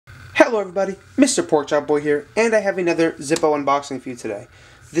Hello everybody, MrPorkChopBoy here, and I have another Zippo unboxing for you today.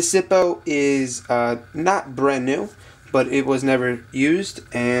 This Zippo is not brand new, but it was never used,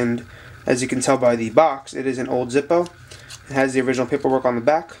 and as you can tell by the box, it is an old Zippo. It has the original paperwork on the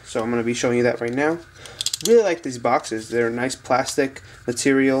back, so I'm going to be showing you that right now. Really like these boxes. They're nice plastic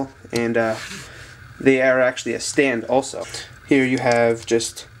material, and they are actually a stand also. Here you have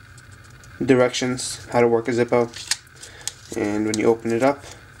just directions how to work a Zippo, and when you open it up,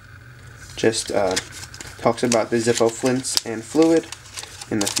 just talks about the Zippo flints and fluid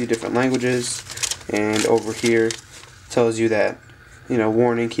in a few different languages, and over here tells you that, you know,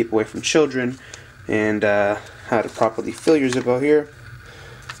 warning, keep away from children, and how to properly fill your Zippo here.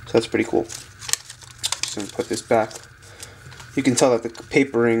 So that's pretty cool. Just gonna put this back. You can tell that the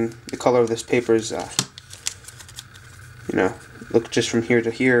papering, the color of this paper is, you know, look just from here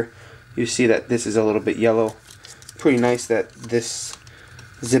to here, you see that this is a little bit yellow. Pretty nice that this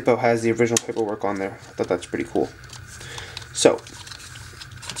Zippo has the original paperwork on there. I thought that's pretty cool. So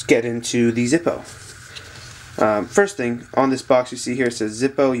let's get into the Zippo. First thing on this box, you see here it says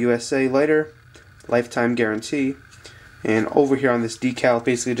Zippo USA lighter, lifetime guarantee, and over here on this decal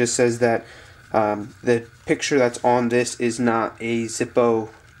basically just says that the picture that's on this is not a Zippo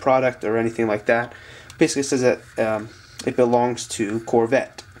product or anything like that. Basically it says that it belongs to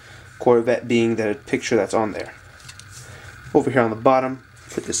Corvette. Corvette being the picture that's on there. Over here on the bottom,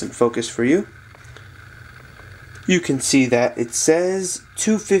 put this in focus for you. You can see that it says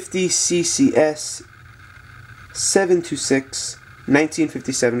 250 CCS 726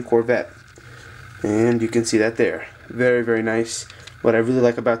 1957 Corvette, and you can see that there. Very, very nice. What I really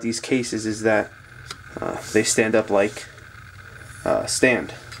like about these cases is that they stand up like a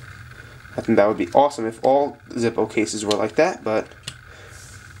stand. I think that would be awesome if all Zippo cases were like that, but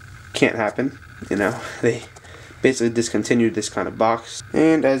can't happen. You know, they basically discontinued this kind of box.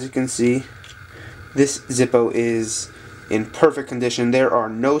 And as you can see, this Zippo is in perfect condition. There are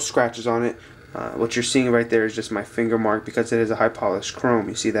no scratches on it. What you're seeing right there is just my finger mark because it is a high polished chrome.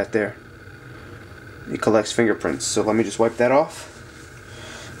 You see that there? It collects fingerprints. So let me just wipe that off.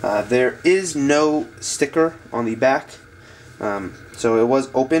 There is no sticker on the back. So it was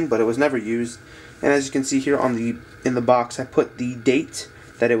open, but it was never used. And as you can see here on in the box, I put the date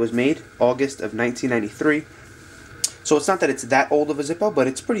that it was made, August of 1993. So it's not that it's that old of a Zippo, but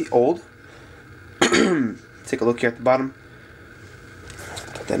it's pretty old. Take a look here at the bottom.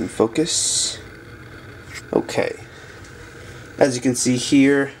 Put that in focus. Okay. As you can see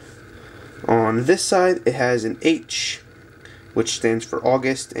here, on this side it has an H, which stands for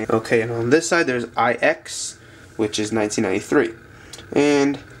August. And on this side there's IX, which is 1993.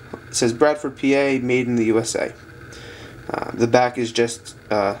 And it says Bradford, PA, made in the USA. The back is just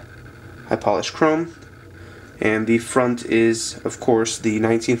high polished chrome. And the front is, of course, the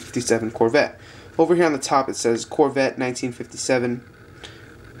 1957 Corvette. Over here on the top it says Corvette 1957.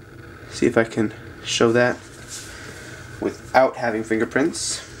 See if I can show that without having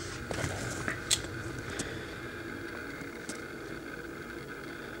fingerprints.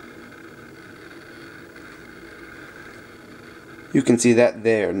 You can see that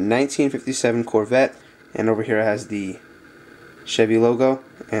there, 1957 Corvette, and over here it has the Chevy logo,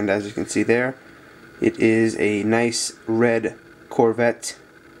 and as you can see there, it is a nice red Corvette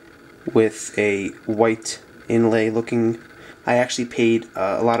with a white inlay looking. I actually paid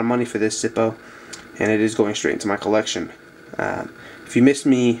a lot of money for this Zippo, and it is going straight into my collection. If you missed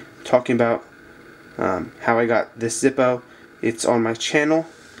me talking about how I got this Zippo, it's on my channel.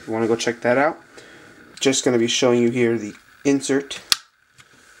 If you want to go check that out. Just going to be showing you here the insert.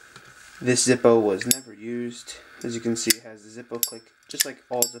 This Zippo was never used. As you can see, it has the Zippo click, just like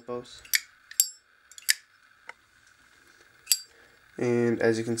all Zippos. And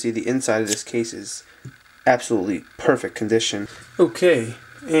as you can see, the inside of this case is absolutely perfect condition. Okay,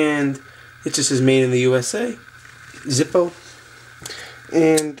 and it just is made in the USA, Zippo.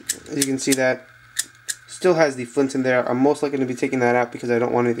 And as you can see, that still has the flint in there. I'm most likely going to be taking that out because I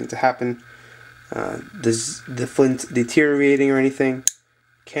don't want anything to happen. The flint deteriorating or anything.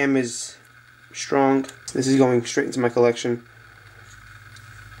 Cam is strong. This is going straight into my collection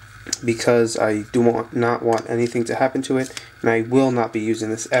because I do not want anything to happen to it, and I will not be using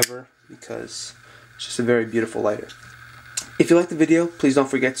this ever because it's just a very beautiful lighter. If you liked the video, please don't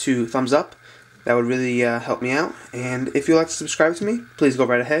forget to thumbs up. That would really help me out. And if you'd like to subscribe to me, please go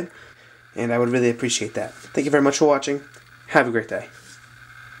right ahead, and I would really appreciate that. Thank you very much for watching. Have a great day.